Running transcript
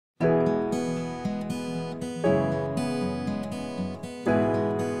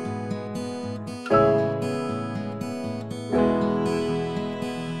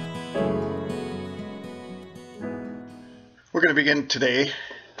going to begin today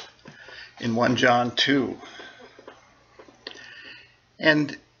in 1 John 2.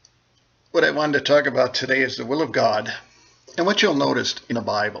 And what I wanted to talk about today is the will of God. And what you'll notice in the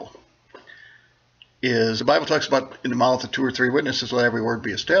Bible is the Bible talks about in the mouth of 2 or 3 witnesses let every word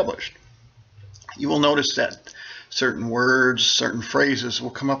be established. You will notice that certain words, certain phrases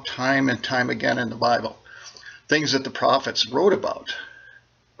will come up time and time again in the Bible. Things that the prophets wrote about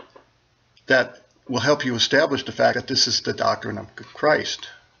that will help you establish the fact that this is the doctrine of Christ.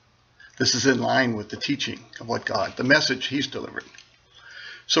 This is in line with the teaching of what God, the message he's delivering.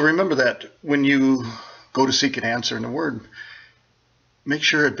 So remember that when you go to seek an answer in the Word, make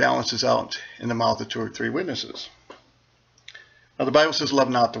sure it balances out in the mouth of 2 or 3 witnesses. Now the Bible says, love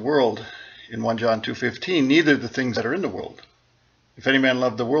not the world in 1 John 2:15, neither the things that are in the world. If any man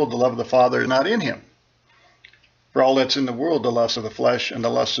love the world, the love of the Father is not in him. For all that's in the world, the lust of the flesh and the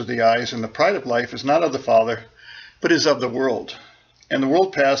lust of the eyes and the pride of life is not of the Father, but is of the world. And the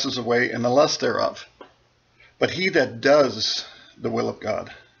world passes away and the lust thereof. But he that does the will of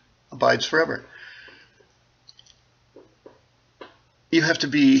God abides forever. You have to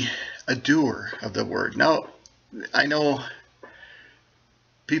be a doer of the word. Now, I know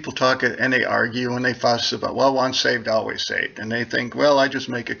people talk and they argue and they fuss about, well, once saved, always saved. And they think, well, I just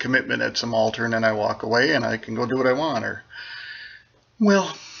make a commitment at some altar and then I walk away and I can go do what I want. Or,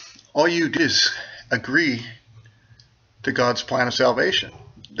 well, all you do is agree to God's plan of salvation.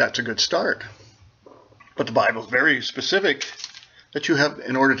 That's a good start. But the Bible is very specific that you have,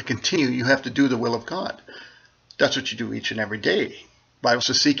 in order to continue, you have to do the will of God. That's what you do each and every day. The Bible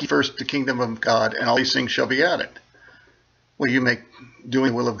says, seek ye first the kingdom of God, and all these things shall be added. Well, you make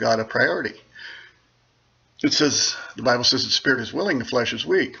doing the will of God a priority. It says, the Bible says the spirit is willing, the flesh is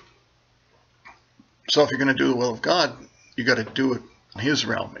weak. So if you're going to do the will of God, you got to do it in his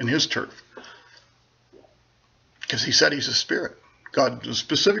realm, in his turf. Because he said he's a spirit. God, the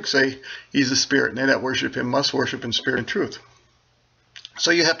specifics say he's a spirit, and they that worship him must worship in spirit and truth.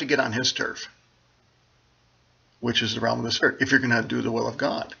 So you have to get on his turf, which is the realm of the spirit, if you're going to do the will of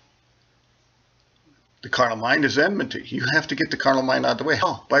God. The carnal mind is enmity. You have to get the carnal mind out of the way.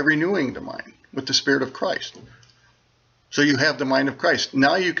 How? By renewing the mind with the Spirit of Christ. So you have the mind of Christ.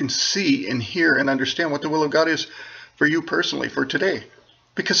 Now you can see and hear and understand what the will of God is for you personally, for today.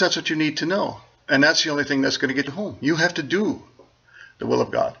 Because that's what you need to know. And that's the only thing that's going to get you home. You have to do the will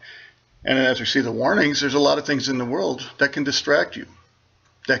of God. And as we see the warnings, there's a lot of things in the world that can distract you,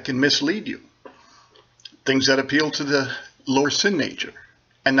 that can mislead you. Things that appeal to the lower sin nature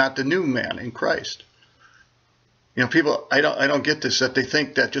and not the new man in Christ. You know, people, I don't get this, that they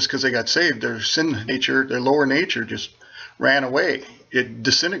think that just because they got saved, their sin nature, their lower nature just ran away. It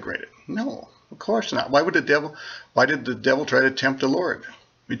disintegrated. No, of course not. Why did the devil try to tempt the Lord?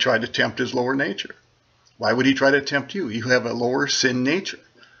 He tried to tempt his lower nature. Why would he try to tempt you? You have a lower sin nature.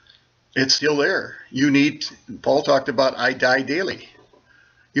 It's still there. Paul talked about, I die daily.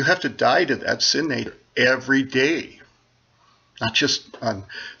 You have to die to that sin nature every day. Not just on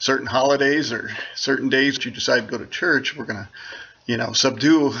certain holidays or certain days that you decide to go to church. We're going to,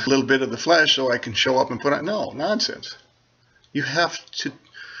 subdue a little bit of the flesh so I can show up and put on. No, nonsense. You have to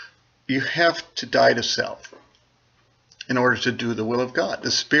die to self in order to do the will of God.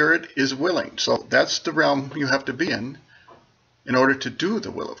 The Spirit is willing. So that's the realm you have to be in order to do the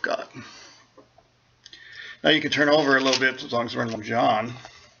will of God. Now you can turn over a little bit as long as we're in 1 John.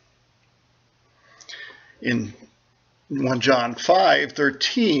 In 1 John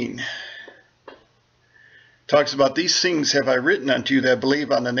 5:13 talks about, these things have I written unto you that believe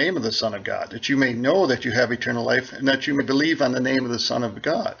on the name of the Son of God, that you may know that you have eternal life, and that you may believe on the name of the Son of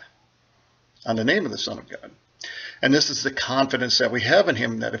God. On the name of the Son of God. And this is the confidence that we have in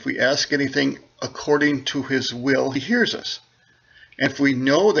him, that if we ask anything according to his will, he hears us. And if we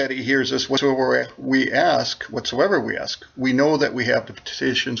know that he hears us whatsoever we ask, we know that we have the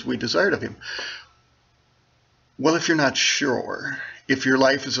petitions we desired of him. Well, if you're not sure, if your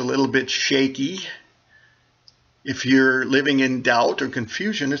life is a little bit shaky, if you're living in doubt or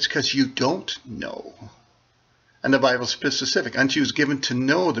confusion, it's because you don't know. And the Bible is specific. Unto you is given to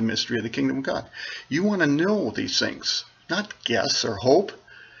know the mystery of the kingdom of God. You want to know these things, not guess or hope.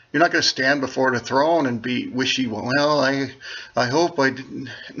 You're not going to stand before the throne and be wishy, well, I hope I didn't.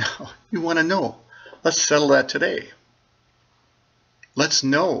 No, you want to know. Let's settle that today. Let's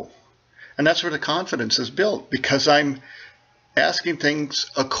know. And that's where the confidence is built, because I'm asking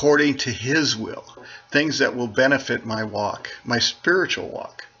things according to his will, things that will benefit my walk, my spiritual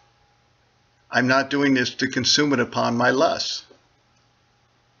walk. I'm not doing this to consume it upon my lusts.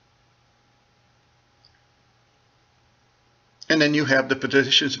 And then you have the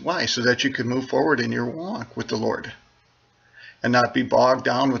petitions. Why? So that you can move forward in your walk with the Lord. and not be bogged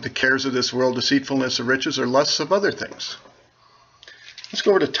down with the cares of this world, deceitfulness of riches, or lusts of other things. Let's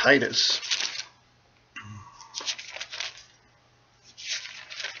go over to Titus.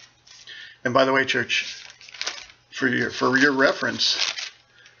 And by the way, church, for your reference,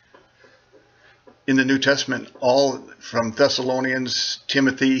 in the New Testament, all from Thessalonians,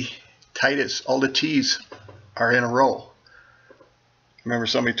 Timothy, Titus, all the T's are in a row. Remember,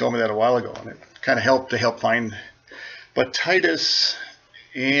 somebody told me that a while ago, and it kind of helped to help find. But Titus,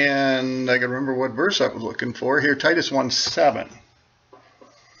 and I can remember what verse I was looking for here, Titus 1:7.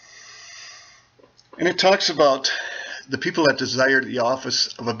 And it talks about the people that desire the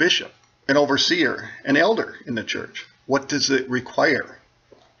office of a bishop, an overseer, an elder in the church. What does it require?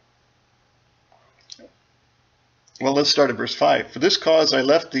 Well, let's start at verse 5. For this cause I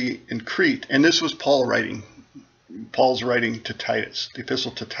left thee in Crete, and this was Paul's writing to Titus, the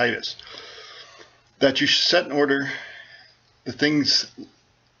epistle to Titus, that you should set in order the things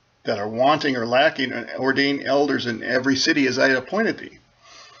that are wanting or lacking, and ordain elders in every city as I had appointed thee.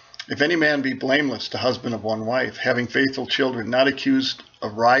 If any man be blameless, the husband of one wife, having faithful children, not accused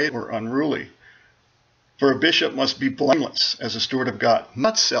of riot or unruly. For a bishop must be blameless as a steward of God,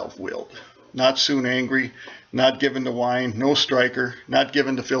 not self-willed, not soon angry, not given to wine, no striker, not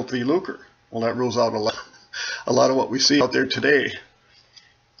given to filthy lucre. Well, that rules out a lot of what we see out there today.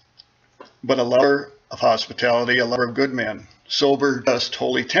 But a lover of hospitality, a lover of good men, sober, just,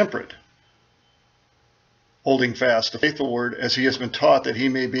 holy, temperate, holding fast the faithful word as he has been taught, that he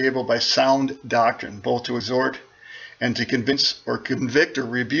may be able by sound doctrine both to exhort and to convince or convict or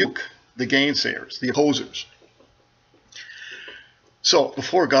rebuke the gainsayers, the opposers. So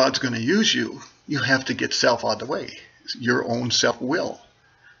before God's going to use you, you have to get self out of the way, your own self-will.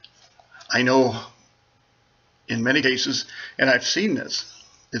 I know in many cases, and I've seen this,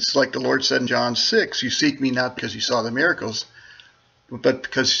 it's like the Lord said in John 6, you seek me not because you saw the miracles, but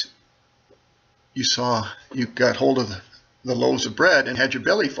because you got hold of the loaves of bread and had your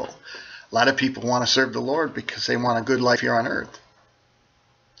belly full. A lot of people want to serve the Lord because they want a good life here on earth.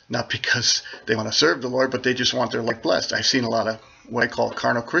 Not because they want to serve the Lord, but they just want their life blessed. I've seen a lot of what I call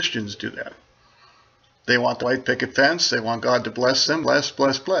carnal Christians do that. They want the white picket fence. They want God to bless them. Bless,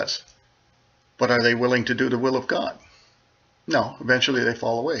 bless, bless. But are they willing to do the will of God? No. Eventually they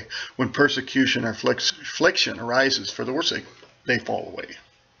fall away. When persecution or affliction arises for the word's sake, they fall away.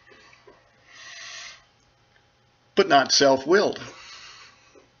 But not self-willed.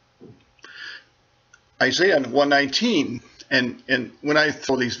 Isaiah 119, and when I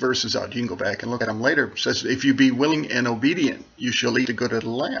throw these verses out, you can go back and look at them later, it says, if you be willing and obedient, you shall eat the good of the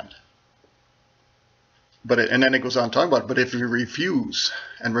land. And then it goes on talking about it, but if you refuse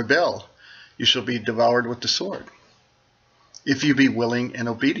and rebel, you shall be devoured with the sword. If you be willing and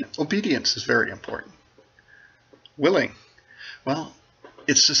obedient. Obedience is very important. Willing. Well,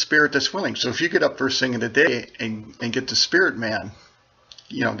 it's the spirit that's willing. So if you get up first thing in the day and get the spirit man,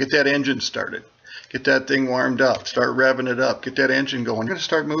 get that engine started. Get that thing warmed up. Start revving it up. Get that engine going. You're going to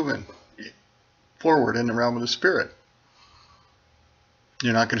start moving forward in the realm of the spirit.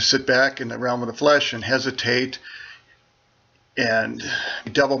 You're not going to sit back in the realm of the flesh and hesitate and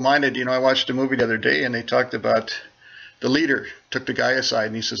be double-minded. I watched a movie the other day and they talked about the leader took the guy aside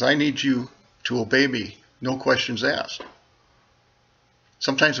and he says, I need you to obey me. No questions asked.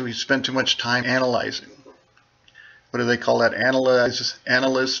 Sometimes we spend too much time analyzing. What do they call that?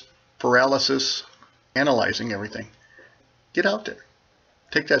 Analyst paralysis. Analyzing everything. Get out there.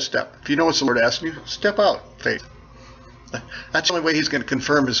 Take that step. If you know what the Lord asking you, step out. Faith. That's the only way he's going to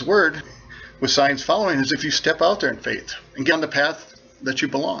confirm his word with signs following is if you step out there in faith and get on the path that you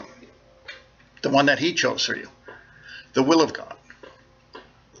belong. The one that he chose for you. The will of God.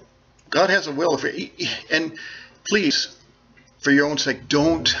 God has a will for you. And please, for your own sake,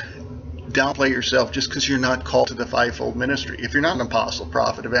 don't downplay yourself just because you're not called to the fivefold ministry. If you're not an apostle,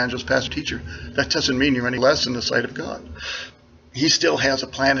 prophet, evangelist, pastor, teacher, that doesn't mean you're any less in the sight of God. He still has a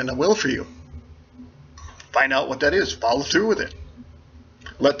plan and a will for you. Find out what that is. Follow through with it.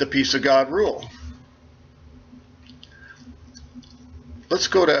 Let the peace of God rule. Let's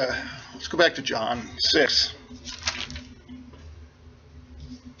go back to John 6.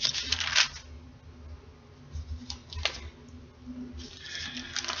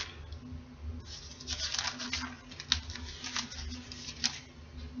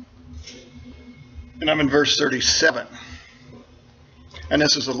 And I'm in verse 37. And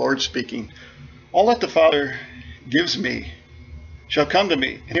this is the Lord speaking. All that the Father gives me shall come to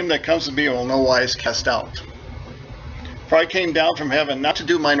me, and him that comes to me I will no wise cast out. For I came down from heaven not to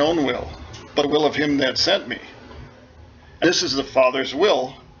do mine own will, but the will of him that sent me. And this is the Father's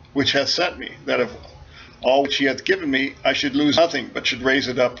will which hath sent me, that of all which he hath given me, I should lose nothing, but should raise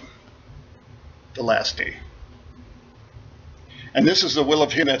it up the last day. And this is the will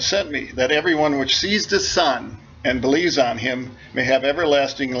of him that sent me, that everyone which sees the Son and believes on him may have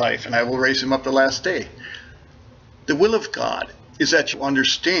everlasting life, and I will raise him up the last day. The will of God is that you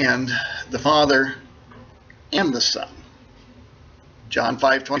understand the Father and the Son. John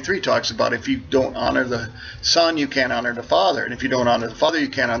 5:23 talks about if you don't honor the Son, you can't honor the Father. And if you don't honor the Father, you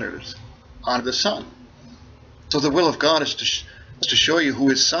can't honor the Son. So the will of God is to show you who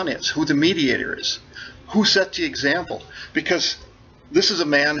his Son is, who the mediator is, who set the example. Because this is a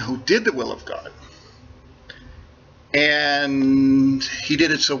man who did the will of God. And he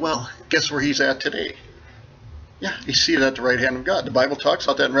did it so well. Guess where he's at today? Yeah, he's seated at the right hand of God. The Bible talks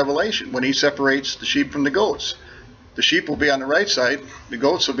about that in Revelation, when he separates the sheep from the goats. The sheep will be on the right side, the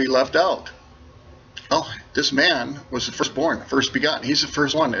goats will be left out. Oh, this man was the firstborn, the first begotten. He's the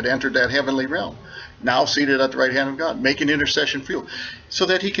first one that entered that heavenly realm. Now seated at the right hand of God, making intercession for you, so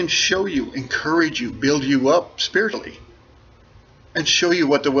that he can show you, encourage you, build you up spiritually, and show you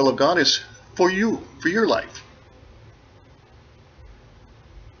what the will of God is for you, for your life.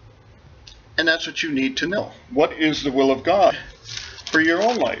 And that's what you need to know. What is the will of God for your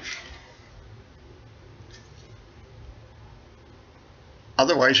own life?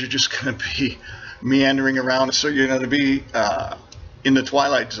 Otherwise, you're just going to be meandering around. So you're going to be in the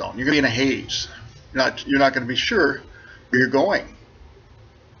twilight zone. You're going to be in a haze. You're not going to be sure where you're going.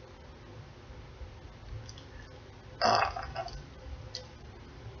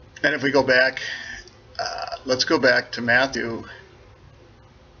 And if we go back, let's go back to Matthew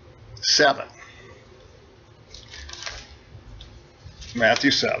 7.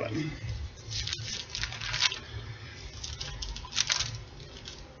 Matthew 7.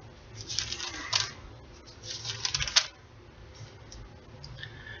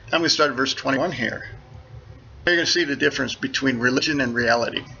 I'm going to start at verse 21 here. You're going to see the difference between religion and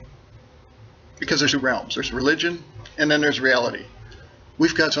reality. Because there's two realms. There's religion, and then there's reality.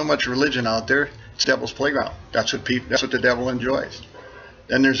 We've got so much religion out there, it's the devil's playground. That's what the devil enjoys.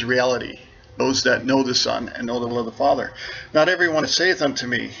 Then there's reality. Those that know the Son and know the will of the Father. Not everyone that saith unto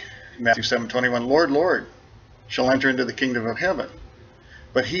me, Matthew 7:21, Lord, Lord, shall enter into the kingdom of heaven,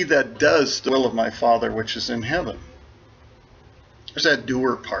 but he that does the will of my Father which is in heaven. There's that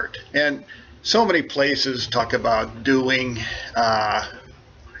doer part. And so many places talk about doing.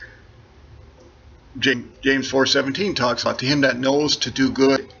 James 4:17 talks about, to him that knows to do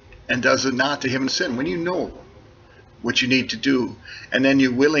good and does it not, to him is sin. When you know what you need to do, and then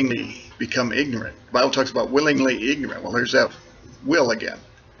you willingly become ignorant. The Bible talks about willingly ignorant. Well, there's that will again.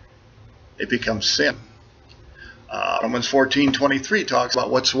 It becomes sin. Romans 14:23 talks about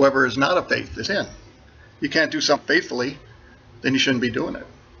whatsoever is not of faith is sin. You can't do something faithfully, then you shouldn't be doing it.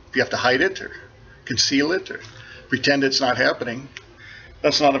 If you have to hide it or conceal it or pretend it's not happening,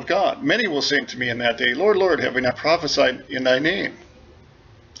 that's not of God. Many will say to me in that day, Lord, Lord, have we not prophesied in thy name?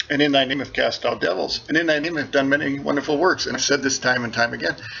 And in thy name have cast out devils. And in thy name have done many wonderful works. And I've said this time and time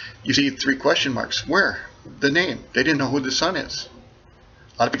again. You see 3 question marks. Where? The name. They didn't know who the Son is.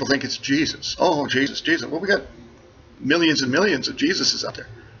 A lot of people think it's Jesus. Oh, Jesus, Jesus. Well, we got millions and millions of Jesuses out there.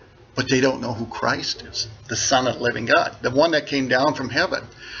 But they don't know who Christ is, the Son of the living God, the one that came down from heaven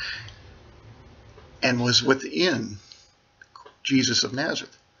and was within Jesus of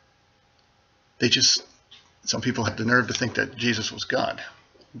Nazareth. Some people have the nerve to think that Jesus was God.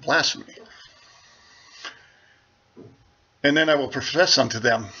 Blasphemy. And then I will profess unto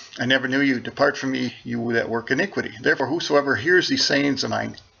them, I never knew you. Depart from me, you that work iniquity. Therefore, whosoever hears these sayings of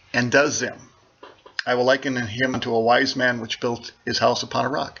mine and does them, I will liken him unto a wise man which built his house upon a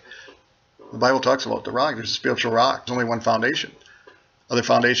rock. The Bible talks about the rock. There's a spiritual rock. There's only one foundation. Other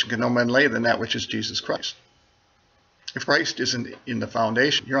foundation can no man lay than that which is Jesus Christ. If Christ isn't in the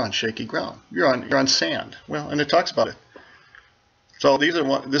foundation, you're on shaky ground. You're on sand. Well, and it talks about it. So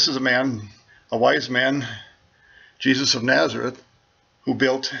this is a man, a wise man, Jesus of Nazareth, who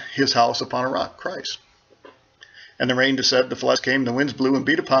built his house upon a rock, Christ. And the rain descended, the floods came, the winds blew and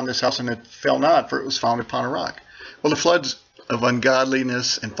beat upon this house, and it fell not, for it was founded upon a rock. Well, the floods of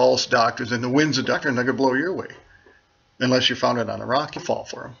ungodliness and false doctrines and the winds of doctrine are going to blow your way. Unless you're founded on a rock, you'll fall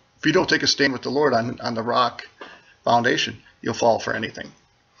for them. If you don't take a stand with the Lord on the rock foundation, you'll fall for anything.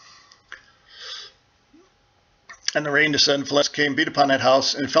 And the rain descended, floods came, beat upon that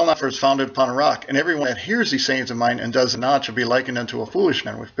house, and it fell not, for it was founded upon a rock. And everyone that hears these sayings of mine and does it not shall be likened unto a foolish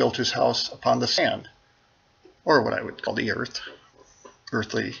man which built his house upon the sand, or what I would call the earth,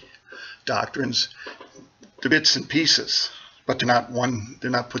 earthly doctrines, to bits and pieces, but they're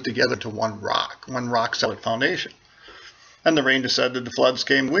not put together to one rock solid foundation. And the rain descended, the floods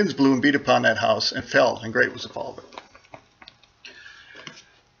came, winds blew and beat upon that house, and fell, and great was the fall of it.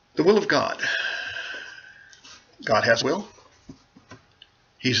 The will of God. God has will.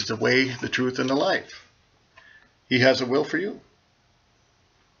 He's the way, the truth, and the life. He has a will for you.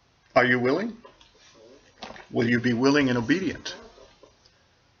 Are you willing? Will you be willing and obedient?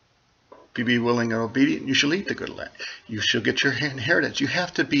 If you be willing and obedient, you shall eat the good land. You shall get your inheritance. You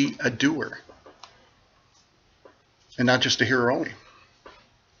have to be a doer and not just a hearer only.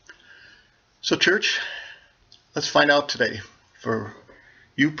 So church, let's find out today for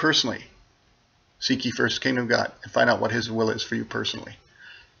you personally. Seek ye first the kingdom of God and find out what his will is for you personally.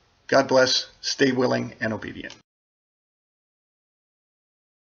 God bless. Stay willing and obedient.